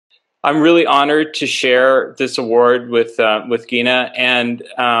I'm really honored to share this award with Gina, and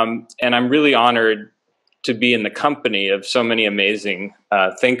I'm really honored to be in the company of so many amazing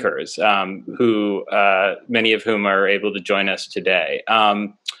thinkers, who many of whom are able to join us today.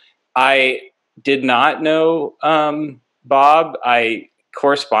 I did not know Bob. I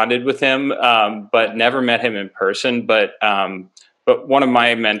corresponded with him, but never met him in person. But one of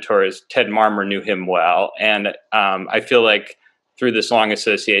my mentors, Ted Marmer, knew him well, and I feel like through this long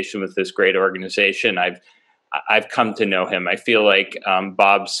association with this great organization, I've come to know him. I feel like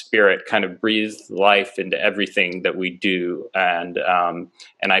Bob's spirit kind of breathes life into everything that we do, and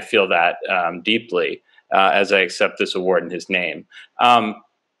I feel that deeply as I accept this award in his name.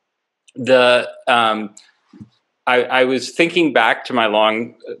 The I was thinking back to my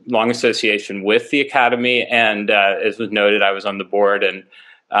long association with the Academy, and as was noted, I was on the board and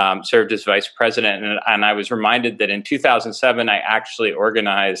served as vice president. And I was reminded that in 2007, I actually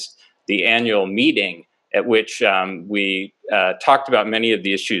organized the annual meeting at which we talked about many of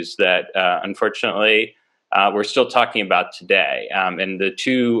the issues that unfortunately we're still talking about today. And the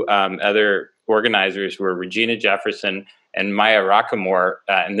two other organizers were Regina Jefferson and Maya Rockamore,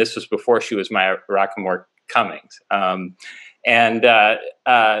 and this was before she was Maya Rockamore Cummings. I'm going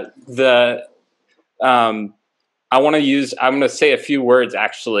to say a few words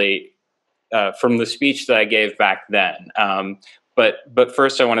actually from the speech that I gave back then. But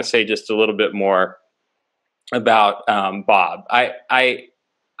first I want to say just a little bit more about Bob. I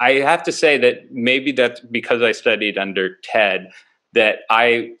have to say that maybe that's because I studied under Ted, that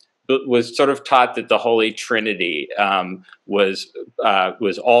I was sort of taught that the Holy Trinity was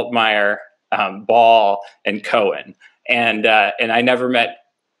Altmaier, Ball, and Cohen, and I never met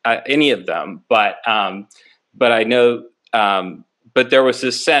any of them, but I know, but there was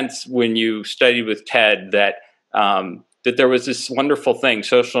this sense when you studied with Ted that that there was this wonderful thing,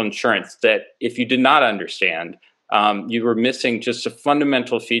 social insurance, that if you did not understand, you were missing just a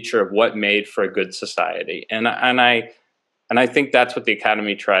fundamental feature of what made for a good society, and I think that's what the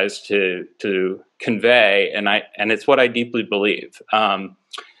Academy tries to convey, and it's what I deeply believe.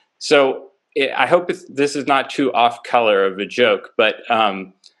 I hope this is not too off color of a joke, but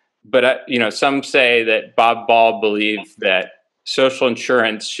some say that Bob Ball believed that social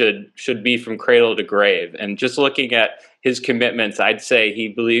insurance should be from cradle to grave. And just looking at his commitments, I'd say he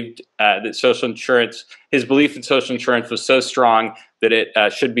believed that his belief in social insurance was so strong that it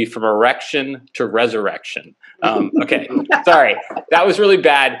should be from erection to resurrection. Okay, sorry, that was really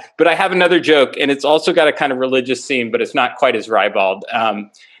bad, but I have another joke, and it's also got a kind of religious theme, but it's not quite as ribald.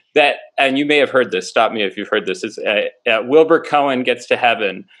 And you may have heard this, stop me if you've heard this, is Wilbur Cohen gets to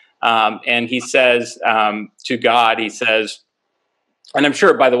heaven, and he says to God, he says, and I'm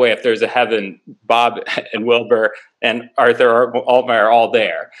sure, by the way, if there's a heaven, Bob and Wilbur and Arthur Altmaier are all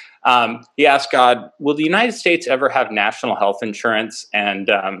there. He asks God, will the United States ever have national health insurance?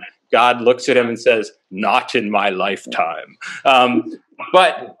 And God looks at him and says, not in my lifetime.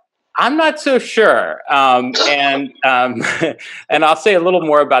 But I'm not so sure, and I'll say a little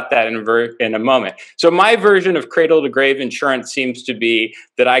more about that in a moment. So my version of cradle to grave insurance seems to be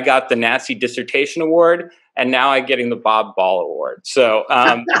that I got the NASI dissertation award, and now I'm getting the Bob Ball award. So,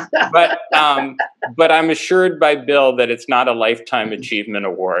 but I'm assured by Bill that it's not a lifetime achievement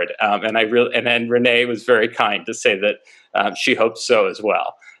award, and Renee was very kind to say that she hopes so as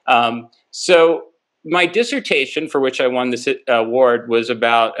well. So. My dissertation, for which I won this award, was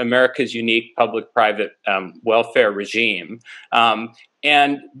about America's unique public-private welfare regime,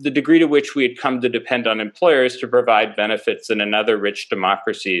 and the degree to which we had come to depend on employers to provide benefits that in other rich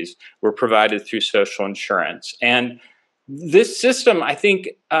democracies were provided through social insurance. And this system, I think,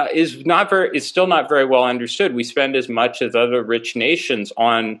 is still not very well understood. We spend as much as other rich nations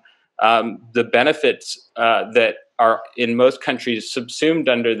on the benefits that are in most countries subsumed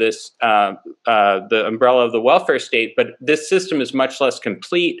under this the umbrella of the welfare state, but this system is much less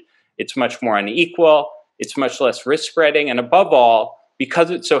complete. It's much more unequal. It's much less risk spreading, and above all,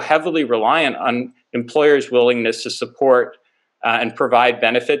 because it's so heavily reliant on employers' willingness to support and provide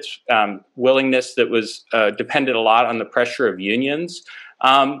benefits, willingness that was dependent a lot on the pressure of unions.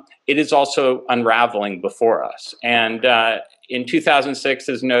 It is also unraveling before us. And in 2006,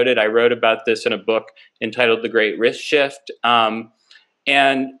 as noted, I wrote about this in a book entitled The Great Risk Shift. And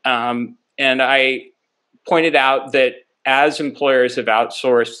I pointed out that as employers have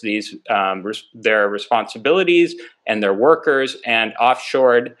outsourced their responsibilities and their workers and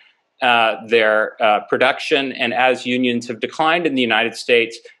offshored their production, and as unions have declined in the United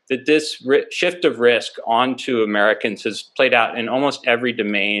States, that this shift of risk onto Americans has played out in almost every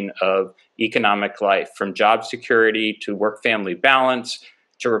domain of economic life, from job security to work-family balance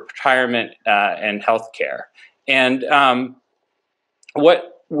to retirement and healthcare. And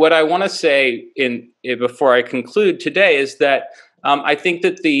what I want to say before I conclude today is that I think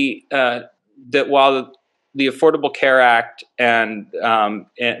that that while the Affordable Care Act and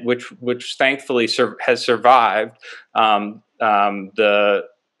which thankfully has survived the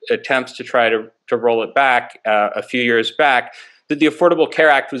attempts to try to roll it back a few years back, that the Affordable Care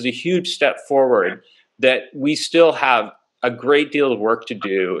Act was a huge step forward, that we still have a great deal of work to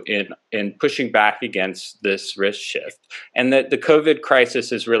do in pushing back against this risk shift, and that the COVID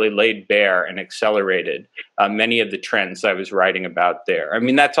crisis has really laid bare and accelerated many of the trends I was writing about there. I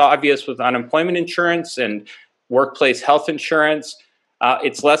mean, that's obvious with unemployment insurance and workplace health insurance.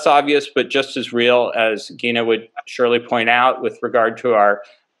 It's less obvious, but just as real, as Gina would surely point out, with regard to our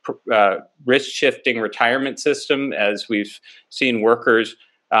risk-shifting retirement system, as we've seen workers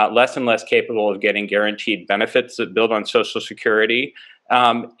less and less capable of getting guaranteed benefits that build on Social Security,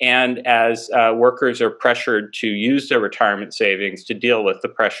 and as workers are pressured to use their retirement savings to deal with the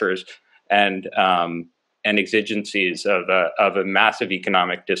pressures and exigencies of a massive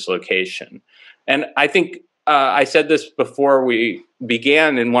economic dislocation. And I think I said this before we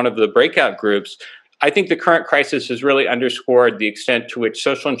began in one of the breakout groups. I think the current crisis has really underscored the extent to which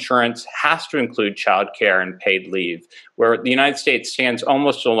social insurance has to include childcare and paid leave, where the United States stands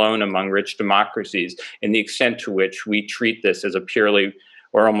almost alone among rich democracies in the extent to which we treat this as a purely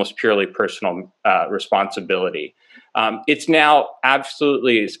or almost purely personal responsibility. It's now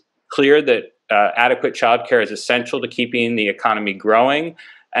absolutely clear that adequate childcare is essential to keeping the economy growing.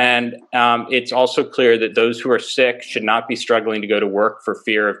 And it's also clear that those who are sick should not be struggling to go to work for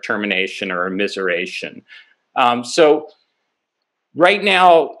fear of termination or immiseration. So right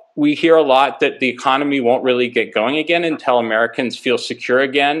now, we hear a lot that the economy won't really get going again until Americans feel secure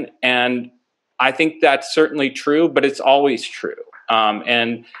again. And I think that's certainly true, but it's always true.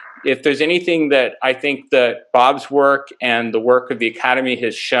 And if there's anything that I think that Bob's work and the work of the Academy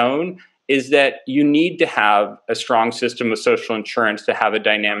has shown, is that you need to have a strong system of social insurance to have a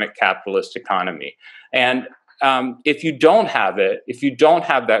dynamic capitalist economy. And if you don't have it, if you don't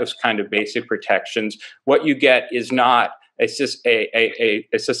have those kind of basic protections, what you get is not a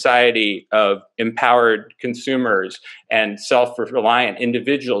society of empowered consumers and self-reliant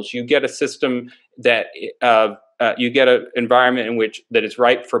individuals. You get a system that you get an environment in which that is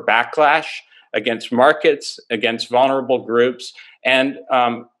ripe for backlash against markets, against vulnerable groups, and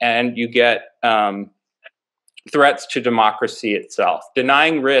you get threats to democracy itself.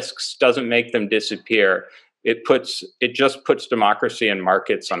 Denying risks doesn't make them disappear. It just puts democracy and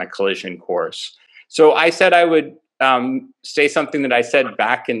markets on a collision course. So I said I would say something that I said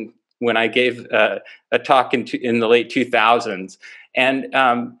back when I gave a talk in the late 2000s, and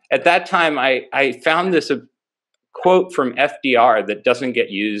at that time I found this quote from FDR that doesn't get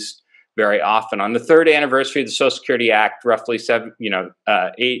used very often. On the third anniversary of the Social Security Act, roughly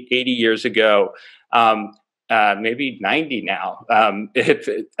 80 years ago, maybe 90 now,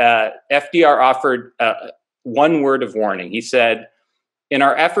 FDR offered one word of warning. He said, "In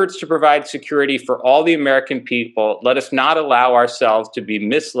our efforts to provide security for all the American people, let us not allow ourselves to be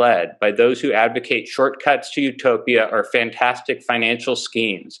misled by those who advocate shortcuts to utopia or fantastic financial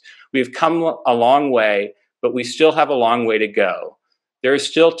schemes. We've come a long way, but we still have a long way to go. There is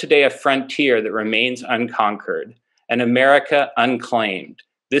still today a frontier that remains unconquered, an America unclaimed.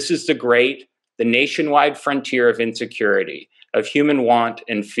 This is the nationwide frontier of insecurity, of human want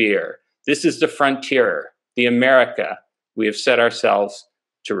and fear. This is the frontier, the America we have set ourselves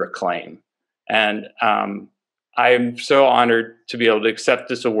to reclaim." And I am so honored to be able to accept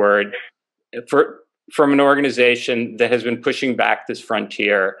this award from an organization that has been pushing back this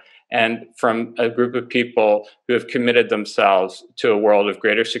frontier, and from a group of people who have committed themselves to a world of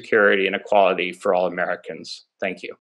greater security and equality for all Americans. Thank you.